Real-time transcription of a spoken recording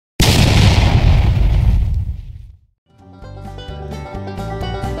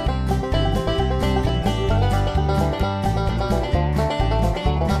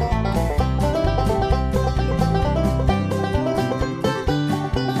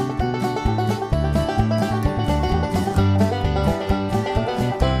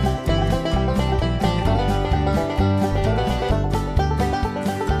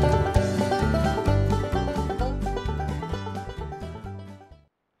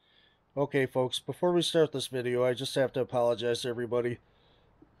Okay folks, before we start this video, I just have to apologize to everybody.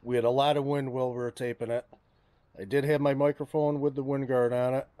 We had a lot of wind while we were taping it. I did have my microphone with the wind guard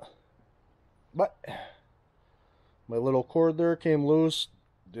on it, but my little cord there came loose,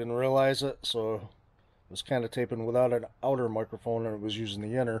 didn't realize it, so I was kind of taping without an outer microphone and it was using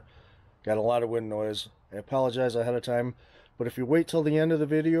the inner. Got a lot of wind noise. I apologize ahead of time, but if you wait till the end of the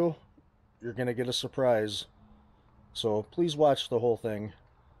video, you're going to get a surprise. So please watch the whole thing.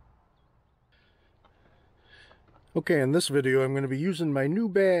 Okay, in this video I'm going to be using my new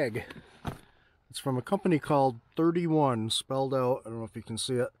bag. It's from a company called 31, spelled out, I don't know if you can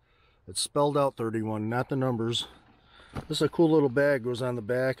see it. It's spelled out 31, not the numbers. This is a cool little bag, goes on the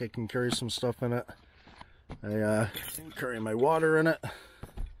back. I can carry some stuff in it. I carry my water in it.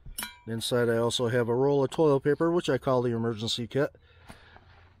 Inside I also have a roll of toilet paper, which I call the emergency kit.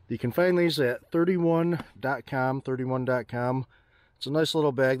 You can find these at 31.com. It's a nice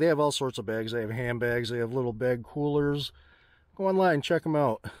little bag. They have all sorts of bags. They have handbags. They have little bag coolers. Go online, check them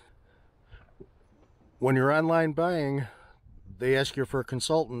out. When you're online buying, they ask you for a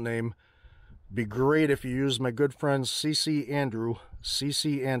consultant name. Be great if you use my good friend CC Andrew.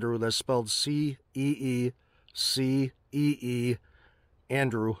 CC Andrew, that's spelled C-E-E-C-E-E.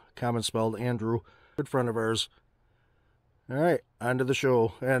 Andrew, common spelled Andrew. Good friend of ours. Alright, on to the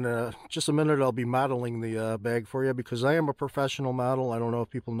show. And just a minute I'll be modeling the bag for you because I am a professional model. I don't know if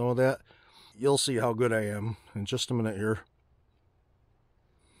people know that. You'll see how good I am in just a minute here.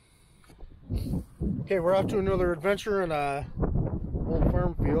 Okay, we're off to another adventure in a old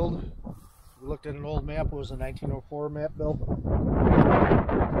farm field. We looked at an old map. It was a 1904 map, Bill.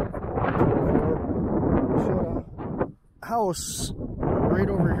 Showed a house right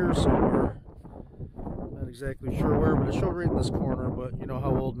over here somewhere. Not exactly sure where, but it showed right in this corner. But you know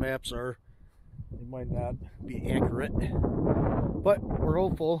how old maps are. They might not be accurate. But we're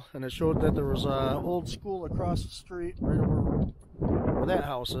hopeful, and it showed that there was an old school across the street right over where that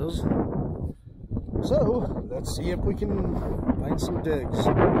house is. So, let's see if we can find some digs.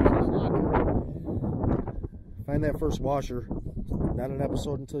 Find that first washer. Not an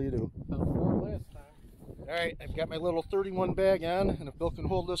episode until you do. Alright, I've got my little 31 bag on, and if Bill can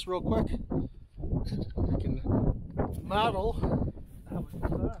hold this real quick, I can model.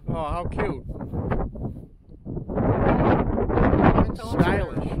 Oh, how cute.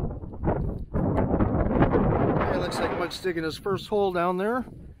 Stylish. Okay, looks like Mike's digging his first hole down there.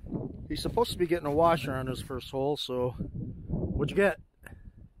 He's supposed to be getting a washer on his first hole, so what'd you get?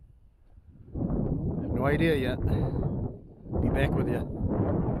 I have no idea yet. Be back with you.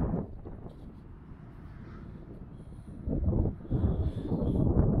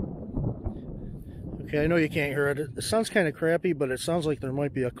 Okay, I know you can't hear it. It sounds kind of crappy, but it sounds like there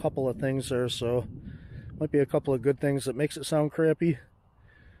might be a couple of things there, so might be a couple of good things that makes it sound crappy.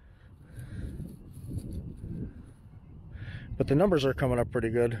 But the numbers are coming up pretty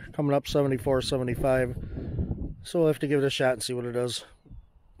good. Coming up 74, 75. So we'll have to give it a shot and see what it does.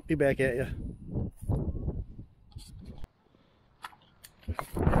 Be back at you.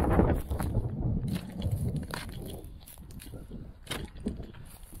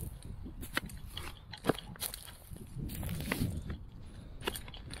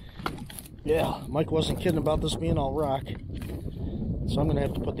 Yeah, Mike wasn't kidding about this being all rock. So I'm going to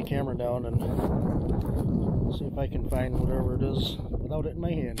have to put the camera down and see if I can find whatever it is without it in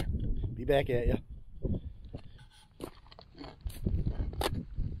my hand. Be back at you.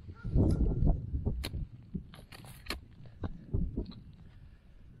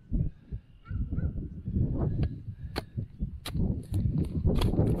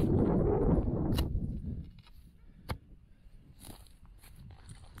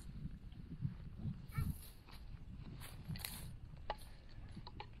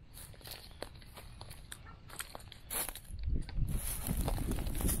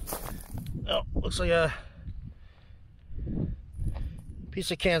 Oh, looks like a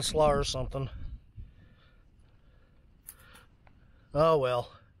piece of canned slaw or something. Oh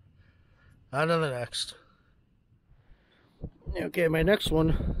well. On to the next. Okay, my next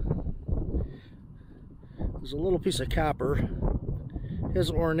one is a little piece of copper. It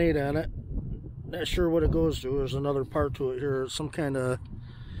has ornate on it. Not sure what it goes to. There's another part to it here. Some kind of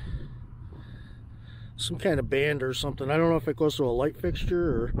band or something. I don't know if it goes to a light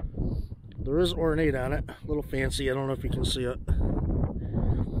fixture or... There is ornate on it, a little fancy. I don't know if you can see it.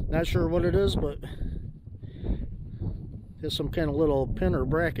 Not sure what it is, but there's some kind of little pin or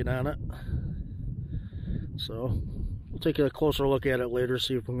bracket on it. So we'll take a closer look at it later,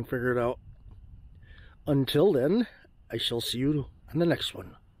 see if we can figure it out. Until then, I shall see you on the next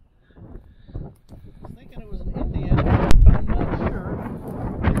one. I was thinking it was an Indian, but I'm not sure.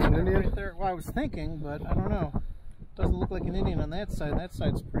 It's an Indian? thought there, well, I was thinking, but I don't know. Doesn't look like an Indian on that side. That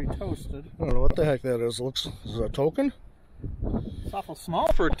side's pretty toasted. I don't know what the heck that is. Is it a token? It's awful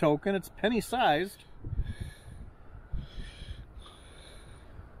small for a token. It's penny sized.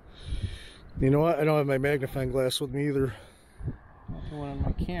 You know what? I don't have my magnifying glass with me either. The one on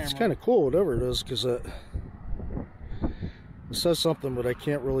my camera. It's kind of cool, whatever it is, because it says something, but I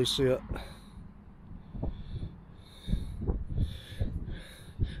can't really see it.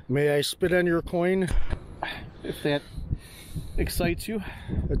 May I spit on your coin? If that excites you.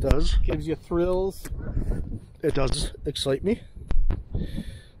 It does. Gives you thrills. It does excite me.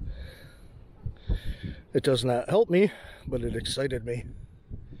 It does not help me, but it excited me.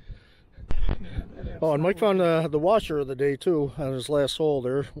 Oh, and Mike found the washer of the day too on his last hole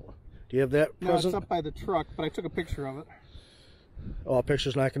there. Do you have that present? No, it's up by the truck, but I took a picture of it. Oh, a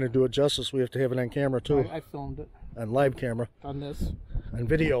picture's not going to do it justice. We have to have it on camera too. I filmed it. On live camera. On this. On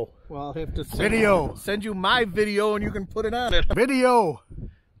video. Well, I'll have to send you my video and you can put it on it. Video!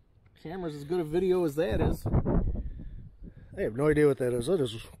 Camera's as good a video as that is. I have no idea what that is. That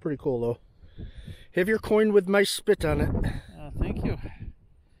is pretty cool though. Have your coin with my spit on it. Thank you.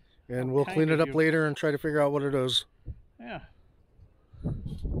 And we'll clean it up later and try to figure out what it is. Yeah.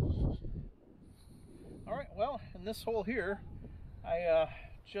 Alright, well, in this hole here, I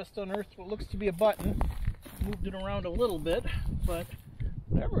just unearthed what looks to be a button. Moved it around a little bit, but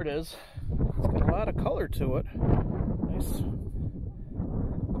whatever it is, it's got a lot of color to it. Nice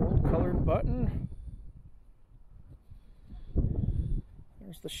gold colored button.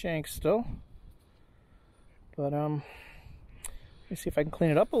 There's the shank still. But let me see if I can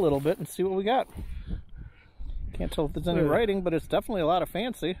clean it up a little bit and see what we got. Can't tell if there's any writing, but it's definitely a lot of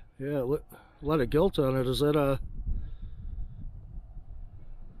fancy. Yeah, a lot of gilt on it. Is that a...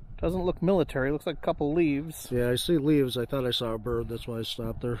 Doesn't look military. It looks like a couple leaves. Yeah, I see leaves. I thought I saw a bird. That's why I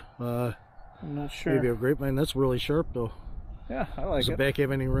stopped there. I'm not sure. Maybe a grapevine. That's really sharp, though. Yeah, I like it. Does the back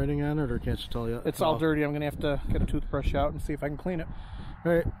have any writing on it, or can't you tell yet? It's all dirty. I'm going to have to get a toothbrush out and see if I can clean it.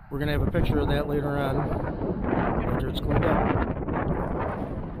 All right, we're going to have a picture of that later on after it's cleaned up.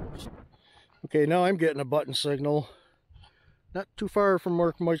 Okay, now I'm getting a button signal. Not too far from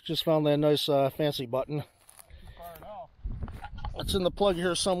where Mike just found that nice fancy button. It's in the plug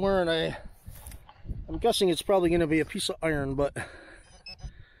here somewhere, and I'm guessing it's probably going to be a piece of iron, but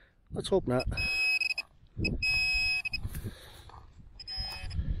let's hope not.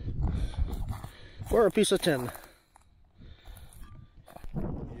 Or a piece of tin.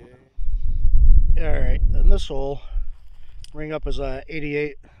 Alright, in this hole, ring up is a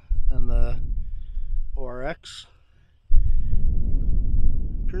 88 and the ORX.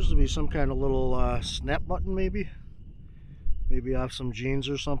 Appears to be some kind of little snap button, maybe off some jeans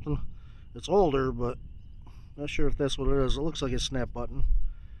or something. It's older, but not sure if that's what it is. It looks like a snap button.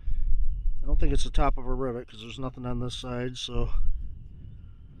 I don't think it's the top of a rivet because there's nothing on this side, so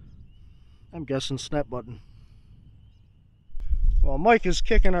I'm guessing snap button. Well, Mike is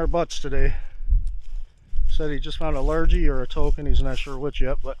kicking our butts today. Said he just found a largie or a token. He's not sure which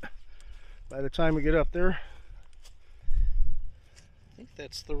yet, but by the time we get up there, I think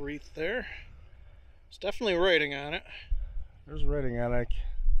that's the wreath there. There's definitely writing on it. There's writing on it.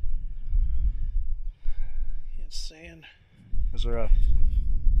 It's saying. Is there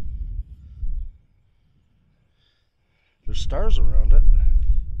there's stars around it.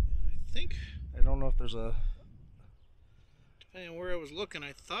 I think. I don't know if there's a. Depending on where I was looking,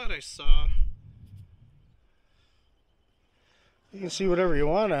 I thought I saw. You can see whatever you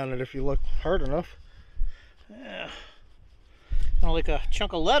want on it if you look hard enough. Yeah. Kind of like a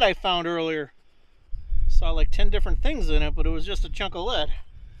chunk of lead I found earlier. Saw like 10 different things in it, but it was just a chunk of lead.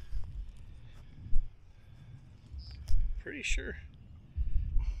 Pretty sure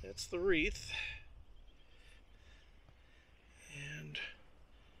that's the wreath. And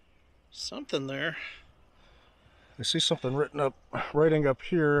something there. I see something writing up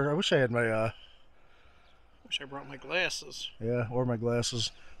here. I wish I had my wish I brought my glasses. Yeah, or my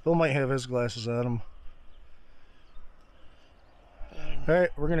glasses. Bill might have his glasses on him.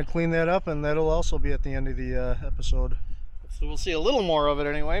 Alright, we're going to clean that up, and that'll also be at the end of the episode. So we'll see a little more of it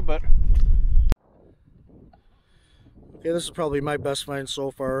anyway, but... Okay, this is probably my best find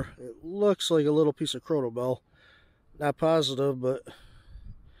so far. It looks like a little piece of croto bell. Not positive, but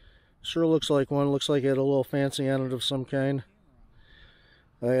sure looks like one. Looks like it had a little fancy on it of some kind.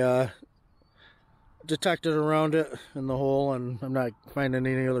 I detected around it in the hole, and I'm not finding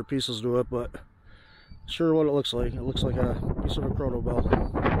any other pieces to it, but sure what it looks like. It looks like a piece of a croto bell.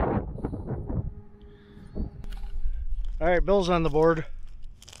 Alright, Bill's on the board.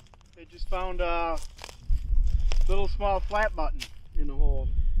 I just found a little small flat button in the hole.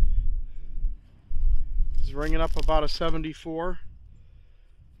 It's ringing up about a 74.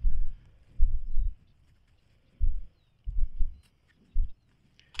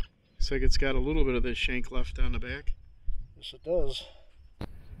 Looks like it's got a little bit of this shank left on the back. Yes, it does.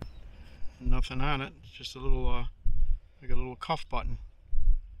 Nothing on it. It's just a little, like a little cuff button.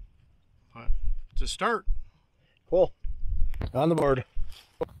 But it's a start. Cool. On the board.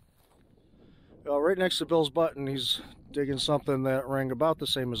 Well, right next to Bill's button, he's digging something that rang about the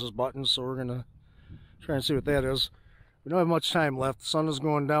same as his button, so we're gonna try and see what that is. We don't have much time left. The sun is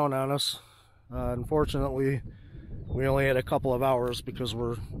going down on us. Unfortunately, we only had a couple of hours because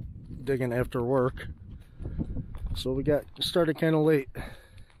we're digging after work. So we got started kind of late.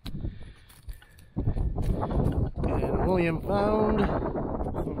 And William found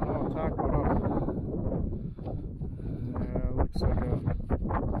Something I want to talk about. Looks like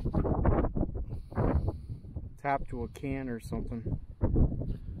a tap to a can or something.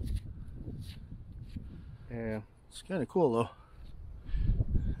 Yeah. It's kind of cool though.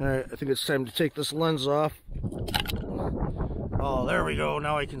 Alright, I think it's time to take this lens off. Oh, there we go.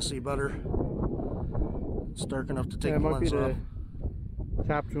 Now I can see better. It's dark enough to take the lens off.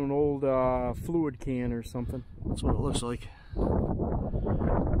 Tap to an old fluid can or something. That's what it looks like.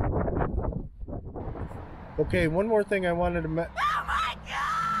 Okay, one more thing I wanted to mention. Oh my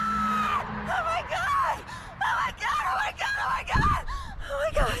god! Oh my god! Oh my god! Oh my god! Oh my god! Oh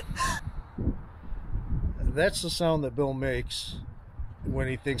my god! That's the sound that Bill makes when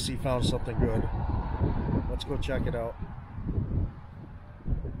he thinks he found something good. Let's go check it out.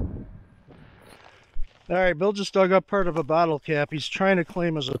 Alright, Bill just dug up part of a bottle cap. He's trying to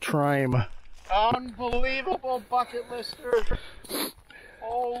claim as a trime. Unbelievable bucket lister.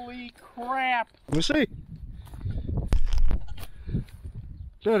 Holy crap. Let me see.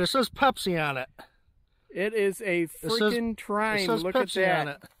 Dude, it says Pepsi on it. It is a freaking trime. It says Look Pepsi at that. on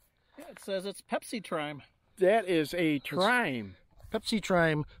it. Yeah, it says it's Pepsi Trime. That is a trime. Pepsi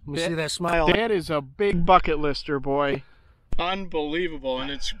Trime. Let me see that smile. That is a big bucket lister, boy. Unbelievable, and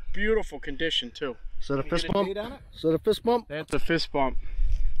it's beautiful condition too. Is that a fist Get a bump? date on it? Is that a fist bump? That's a fist bump.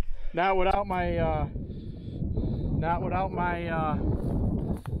 Not without my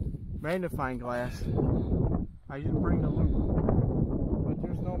magnifying glass. I didn't bring the loupe, but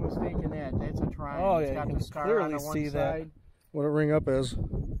there's no mistaking that. That's a trime. Oh, It's yeah, got you the can star clearly on the one see that. side. What it ring up as?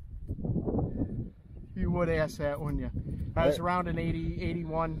 You would ask that, wouldn't you? I was around an 80,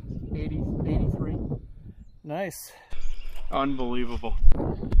 81, 80, 83. Nice. Unbelievable.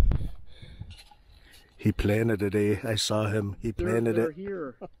 He planted it, eh? I saw him. He planted They're it.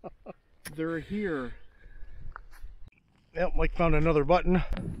 here. They're here. Yep, Mike found another button.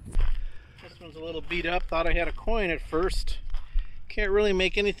 This one's a little beat up. Thought I had a coin at first. Can't really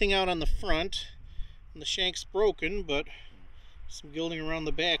make anything out on the front. And the shank's broken, but some gilding around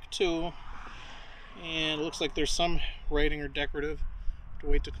the back too. And it looks like there's some writing or decorative. Have to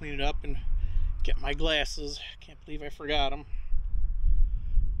wait to clean it up and get my glasses. Can't believe I forgot them.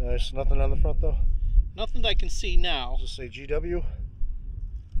 Nice. Nothing on the front though. Nothing that I can see now. Does it say GW?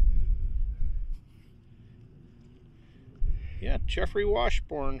 Yeah, Jeffrey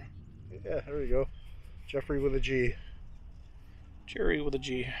Washburn. Yeah, there we go. Jeffrey with a G. Jerry with a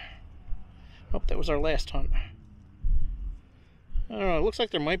G. Oh, that was our last hunt. I don't know. It looks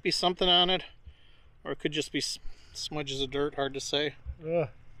like there might be something on it. Or it could just be smudges of dirt. Hard to say. Yeah.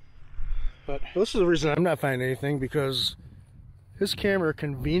 But This is the reason I'm not finding anything, because his camera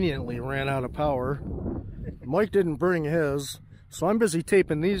conveniently ran out of power. Mike didn't bring his, so I'm busy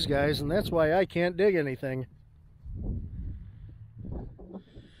taping these guys, and that's why I can't dig anything. I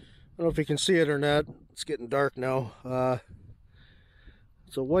don't know if you can see it or not. It's getting dark now.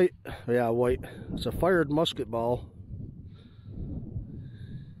 It's a white, yeah, white. It's a fired musket ball.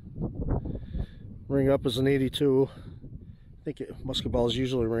 Ring up is an 82. I think musket balls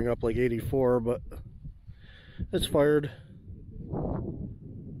usually ring up like 84, but it's fired.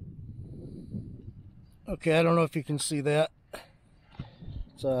 Okay, I don't know if you can see that.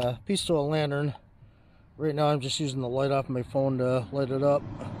 It's a piece to a lantern. Right now I'm just using the light off my phone to light it up.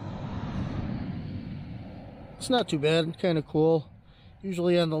 It's not too bad, kind of cool.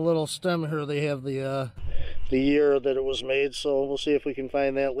 Usually on the little stem here they have the year that it was made, so we'll see if we can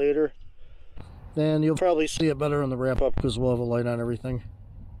find that later. Then you'll probably see it better in the wrap up because we'll have a light on everything.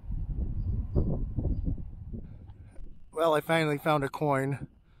 Well, I finally found a coin.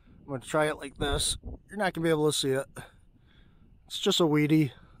 I'm going to try it like this. You're not going to be able to see it. It's just a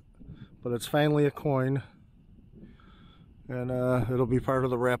weedy, but it's finally a coin. And it'll be part of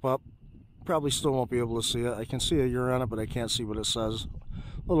the wrap up. Probably still won't be able to see it. I can see a year on it, but I can't see what it says.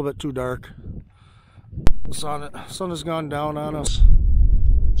 A little bit too dark. The sun has gone down on us.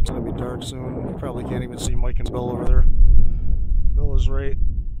 It's going to be dark soon. soon. You probably can't even see Mike and Bill over there. Bill is right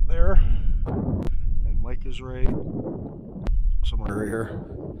there, and Mike is right somewhere right here.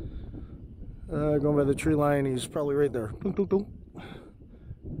 Going by the tree line, he's probably right there. Boom, boom, boom.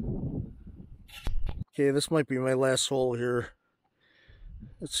 Okay, this might be my last hole here.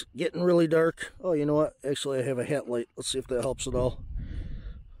 It's getting really dark. Oh, you know what? Actually, I have a hat light. Let's see if that helps at all.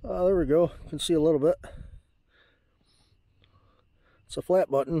 There we go. You can see a little bit. It's a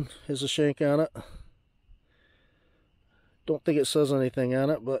flat button. Has a shank on it. Don't think it says anything on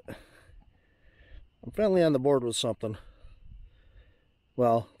it, but I'm finally on the board with something.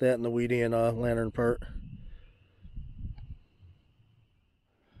 Well, that and the weedy and lantern part.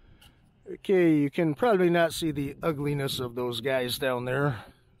 Okay, you can probably not see the ugliness of those guys down there.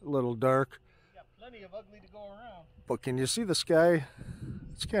 A little dark. You got plenty of ugly to go around. But can you see the sky?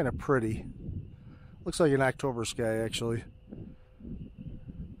 It's kind of pretty. Looks like an October sky, actually.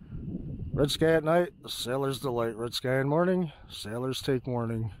 Red sky at night, sailor's delight. Red sky in morning, sailors take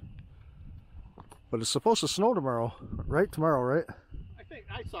warning. But it's supposed to snow tomorrow, right? Tomorrow, right? I think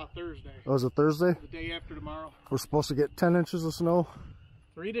I saw Thursday. Oh, is it Thursday? The day after tomorrow. We're supposed to get 10 inches of snow.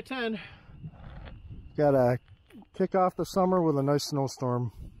 3 to 10. Gotta kick off the summer with a nice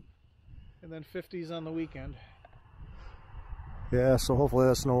snowstorm. And then 50s on the weekend. Yeah, so hopefully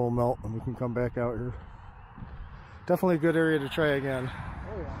that snow will melt and we can come back out here. Definitely a good area to try again.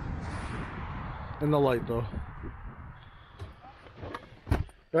 Oh yeah. In the light though.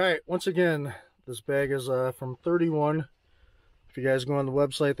 Alright, once again, this bag is from 31. If you guys go on the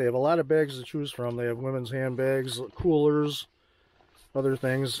website, they have a lot of bags to choose from. They have women's handbags, coolers, other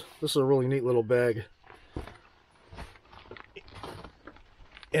things. This is a really neat little bag.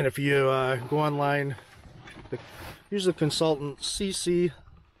 And if you go online, use the consultant CC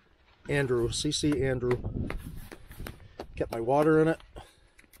Andrew. Got my water in it.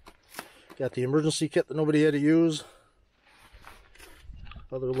 Got the emergency kit that nobody had to use.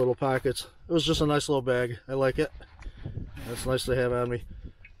 Other little pockets. It was just a nice little bag. I like it. That's nice to have on me.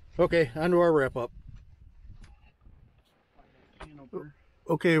 Okay, on to our wrap up.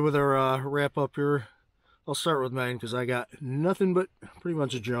 Okay, with our wrap up here, I'll start with mine because I got nothing but pretty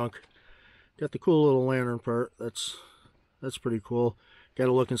much junk. Got the cool little lantern part. That's pretty cool. Got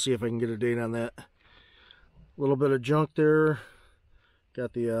to look and see if I can get a date on that. A little bit of junk there.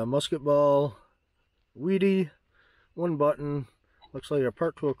 Got the musket ball, weedy, one button. Looks like a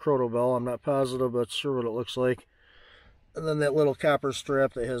part to a croto bell. I'm not positive, but sure what it looks like. And then that little copper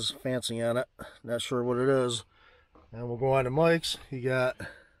strap that has fancy on it. Not sure what it is. And we'll go on to Mike's. He got...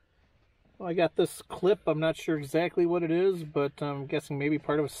 Well, I got this clip. I'm not sure exactly what it is, but I'm guessing maybe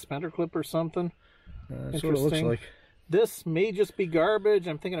part of a suspender clip or something. That's what it looks like. This may just be garbage.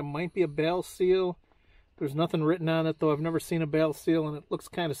 I'm thinking it might be a bail seal. There's nothing written on it, though. I've never seen a bail seal, and it looks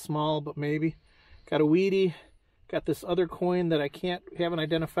kind of small, but maybe. Got a weedy. Got this other coin that I haven't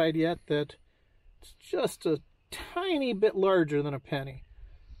identified yet. That it's just a tiny bit larger than a penny.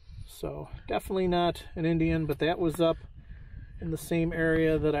 So definitely not an Indian, but that was up in the same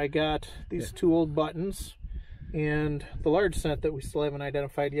area that I got these two old buttons and the large cent that we still haven't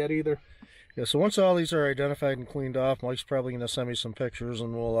identified yet either. Yeah, so once all these are identified and cleaned off, Mike's probably going to send me some pictures,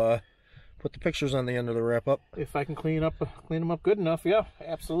 and we'll put the pictures on the end of the wrap up. If I can clean them up good enough, yeah,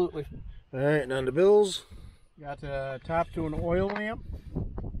 absolutely. All right, and on to Bill's. Got a top to an oil lamp,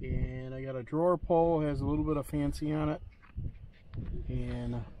 and I got a drawer pull, has a little bit of fancy on it,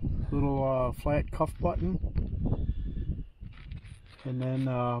 and a little flat cuff button, and then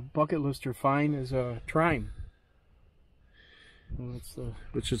bucket lister fine is a trine. That's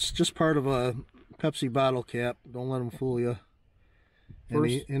which is just part of a Pepsi bottle cap. Don't let him fool you.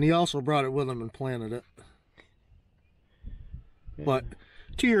 And he also brought it with him and planted it. Yeah. But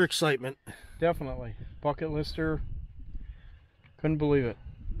to your excitement. Definitely. Bucket lister. Couldn't believe it.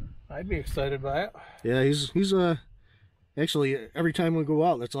 I'd be excited by it. Yeah, he's actually, every time we go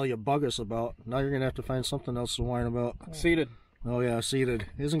out, that's all you bug us about. Now you're going to have to find something else to whine about. Seated. Oh yeah, seated.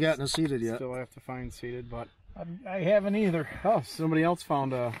 He hasn't gotten a seated yet. Still have to find seated, but I haven't either. Oh, somebody else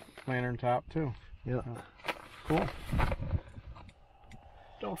found a lantern top too. Yeah. Cool.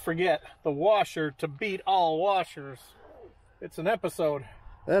 Don't forget the washer to beat all washers. It's an episode.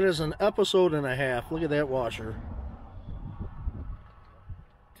 That is an episode and a half. Look at that washer.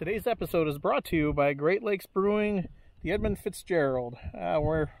 Today's episode is brought to you by Great Lakes Brewing, the Edmund Fitzgerald.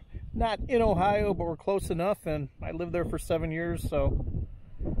 We're not in Ohio, but we're close enough, and I lived there for 7 years, so.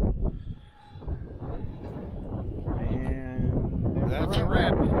 And that's a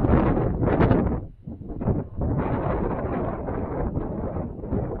wrap.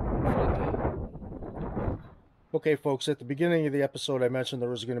 Okay, folks, at the beginning of the episode, I mentioned there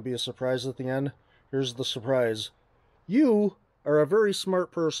was going to be a surprise at the end. Here's the surprise. You are a very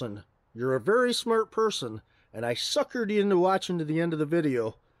smart person. You're a very smart person, and I suckered you into watching to the end of the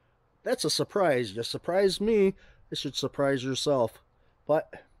video. That's a surprise. You surprised me. I should surprise yourself.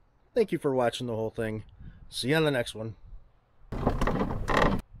 But thank you for watching the whole thing. See you on the next one.